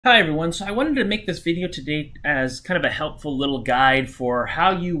Hi everyone, so I wanted to make this video today as kind of a helpful little guide for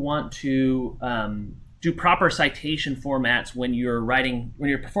how you want to do proper citation formats when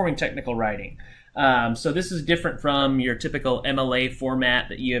you're performing technical writing. So this is different from your typical MLA format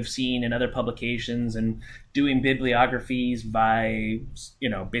that you have seen in other publications and doing bibliographies by,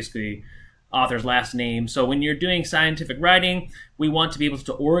 basically author's last name. So when you're doing scientific writing, we want to be able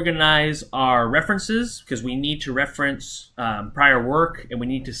to organize our references because we need to reference prior work, and we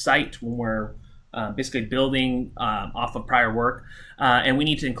need to cite when we're basically building off of prior work, and we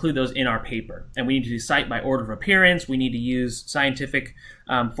need to include those in our paper. And we need to cite by order of appearance. We need to use scientific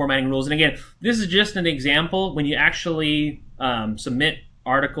formatting rules. And again, this is just an example. When you actually submit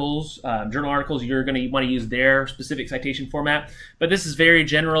articles, journal articles, you're going to want to use their specific citation format. But this is very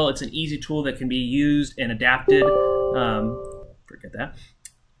general. It's an easy tool that can be used and adapted. Forget that.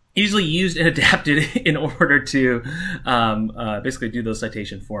 Easily used and adapted in order to basically do those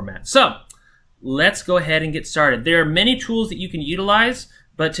citation formats. So let's go ahead and get started. There are many tools that you can utilize,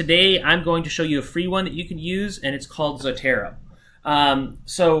 but today I'm going to show you a free one that you can use, and it's called Zotero.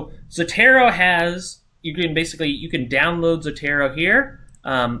 So Zotero has, you can download Zotero here.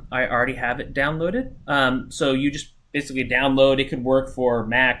 I already have it downloaded. So you just basically download. It could work for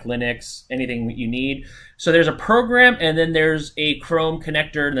Mac, Linux, anything that you need. So there's a program, and then there's a Chrome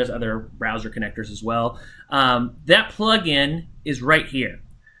connector, and there's other browser connectors as well. That plugin is right here.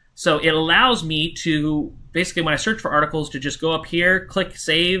 So it allows me to, basically when I search for articles, to just go up here, click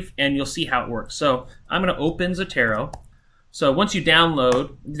save, and you'll see how it works. So I'm going to open Zotero. So once you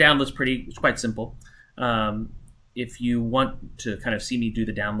download, it's quite simple. If you want to kind of see me do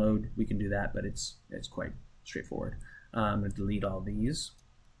the download, we can do that, but it's quite straightforward. I'm going to delete all these.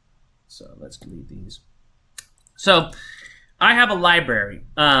 So let's delete these. So I have a library,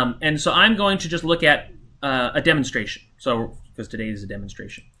 and so I'm going to just look at a demonstration. So because today is a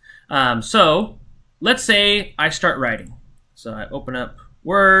demonstration. So let's say I start writing. So I open up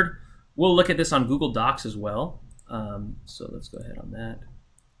Word. We'll look at this on Google Docs as well. So let's go ahead on that.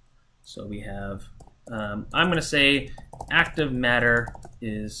 So we have, I'm going to say active matter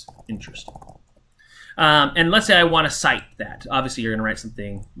is interesting. And let's say I want to cite that. Obviously, you're going to write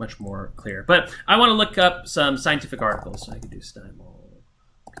something much more clear. But I want to look up some scientific articles. So I can do style.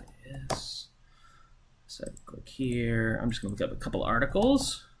 Okay, yes. So I click here. I'm just going to look up a couple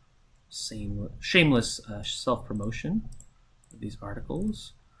articles. Shameless self-promotion of these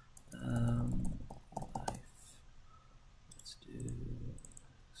articles. Let's do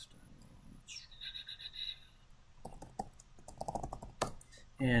style.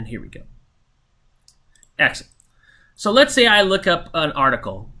 And here we go. Excellent. So let's say I look up an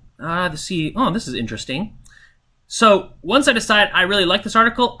article. This is interesting. So once I decide I really like this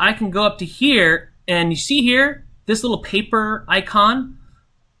article, I can go up to here, and you see here, this little paper icon.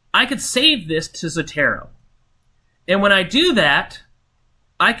 I could save this to Zotero. And when I do that,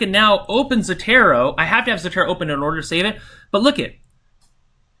 I can now open Zotero. I have to have Zotero open in order to save it. But look at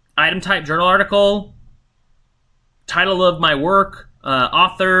item type, journal article, title of my work,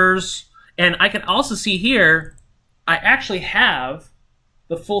 authors. And I can also see here, I actually have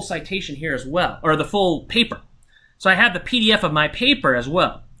the full citation here as well, or the full paper. So I have the PDF of my paper as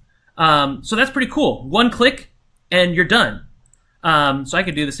well. So that's pretty cool. One click and you're done. So I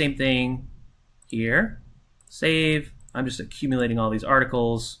could do the same thing here. Save. I'm just accumulating all these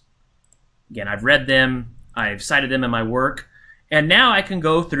articles. Again, I've read them. I've cited them in my work. And now I can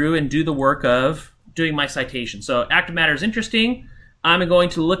go through and do the work of doing my citation. So active matter is interesting. I'm going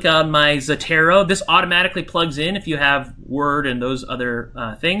to look on my Zotero. This automatically plugs in if you have Word and those other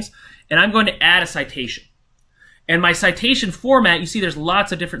things. And I'm going to add a citation. And my citation format, you see there's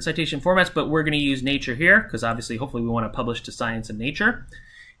lots of different citation formats, but we're going to use Nature here because obviously, hopefully we want to publish to Science and Nature.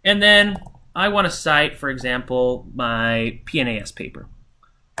 And then I want to cite, for example, my PNAS paper.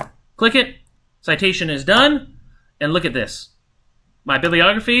 Click it. Citation is done. And look at this. My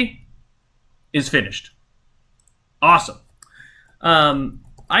bibliography is finished. Awesome.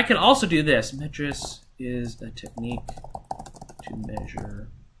 I can also do this. Metris is a technique to measure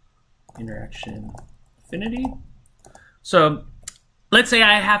interaction affinity. So let's say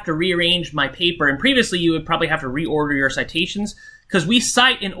I have to rearrange my paper, and previously you would probably have to reorder your citations because we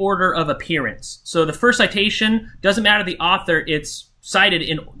cite in order of appearance. So the first citation, doesn't matter the author, it's cited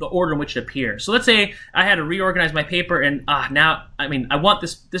in the order in which it appears. So let's say I had to reorganize my paper, and I want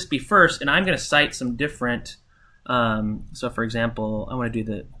this to be first, and I'm going to cite some different. So for example, I want to do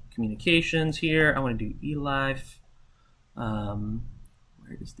the communications here. I want to do eLife.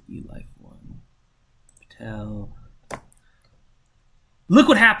 Where is the eLife one? Patel. Look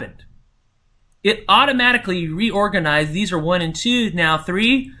what happened. it automatically reorganized. These are 1 and 2, now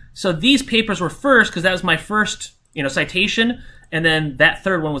 3. So these papers were first because that was my first, citation, and then that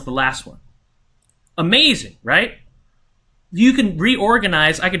third one was the last one. Amazing, right? You can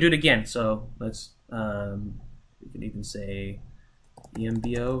reorganize. I could do it again. So let's, we can even say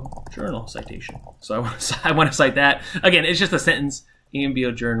EMBO journal citation. So I want to cite that. Again, it's just a sentence.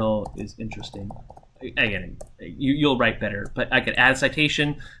 EMBO journal is interesting. Again, you'll write better, but I could add a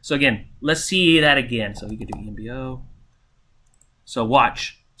citation. So again, let's see that again. So we could do EMBO. So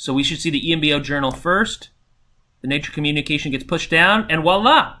watch. So we should see the EMBO journal first. The Nature communication gets pushed down, and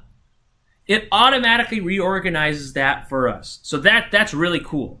voila! It automatically reorganizes that for us. So that's really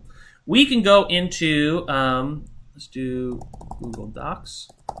cool. We can go into, let's do Google Docs.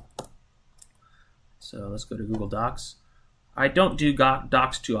 So let's go to Google Docs. I don't do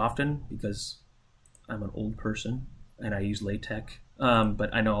Docs too often because I'm an old person and I use LaTeX.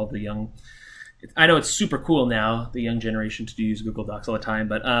 But I know all the young, I know it's super cool now, the young generation, to use Google Docs all the time.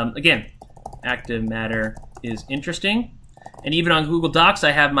 But again, active matter is interesting. And even on Google Docs,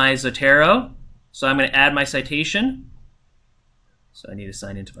 I have my Zotero. So I'm going to add my citation. So I need to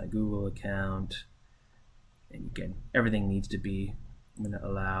sign into my Google account. And again, everything needs to be, I'm going to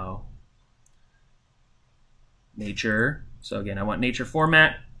allow Nature. So again, I want Nature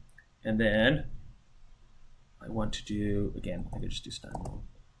format. And then I want to do, again, I could just do style.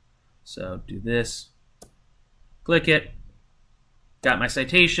 So do this, click it, got my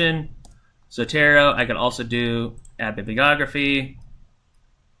citation, Zotero. I could also do add bibliography.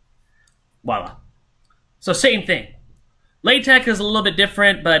 Voila. So same thing. LaTeX is a little bit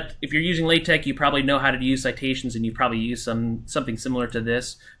different, but if you're using LaTeX, you probably know how to use citations, and you probably use something similar to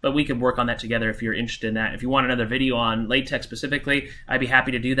this. But we could work on that together if you're interested in that. If you want another video on LaTeX specifically, I'd be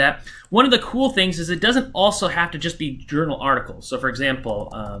happy to do that. One of the cool things is it doesn't also have to just be journal articles. So for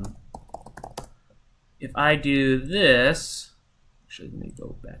example, if I do this, actually let me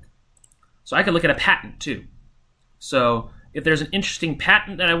go back. So I could look at a patent too. So if there's an interesting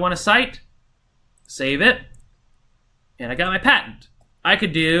patent that I want to cite, save it. And I got my patent. I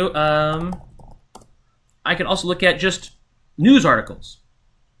could do, I could also look at just news articles.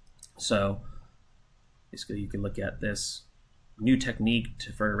 So basically you can look at this new technique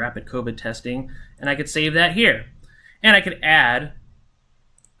for rapid COVID testing, and I could save that here. And I could add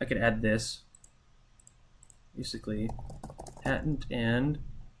this, basically patent and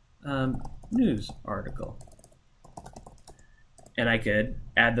news article. And I could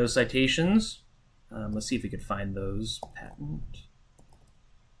add those citations. Let's see if we could find those patent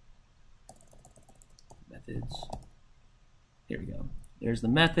methods. Here we go. There's the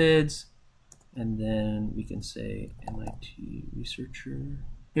methods, and then we can say MIT researcher.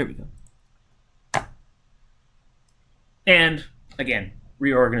 Here we go. And again,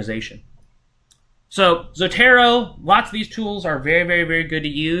 reorganization. So Zotero, lots of these tools are very, very, very good to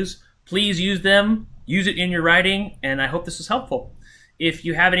use. Please use them. Use it in your writing, and I hope this is helpful. If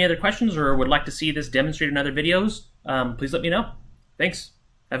you have any other questions or would like to see this demonstrated in other videos, please let me know. Thanks.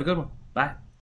 Have a good one. Bye.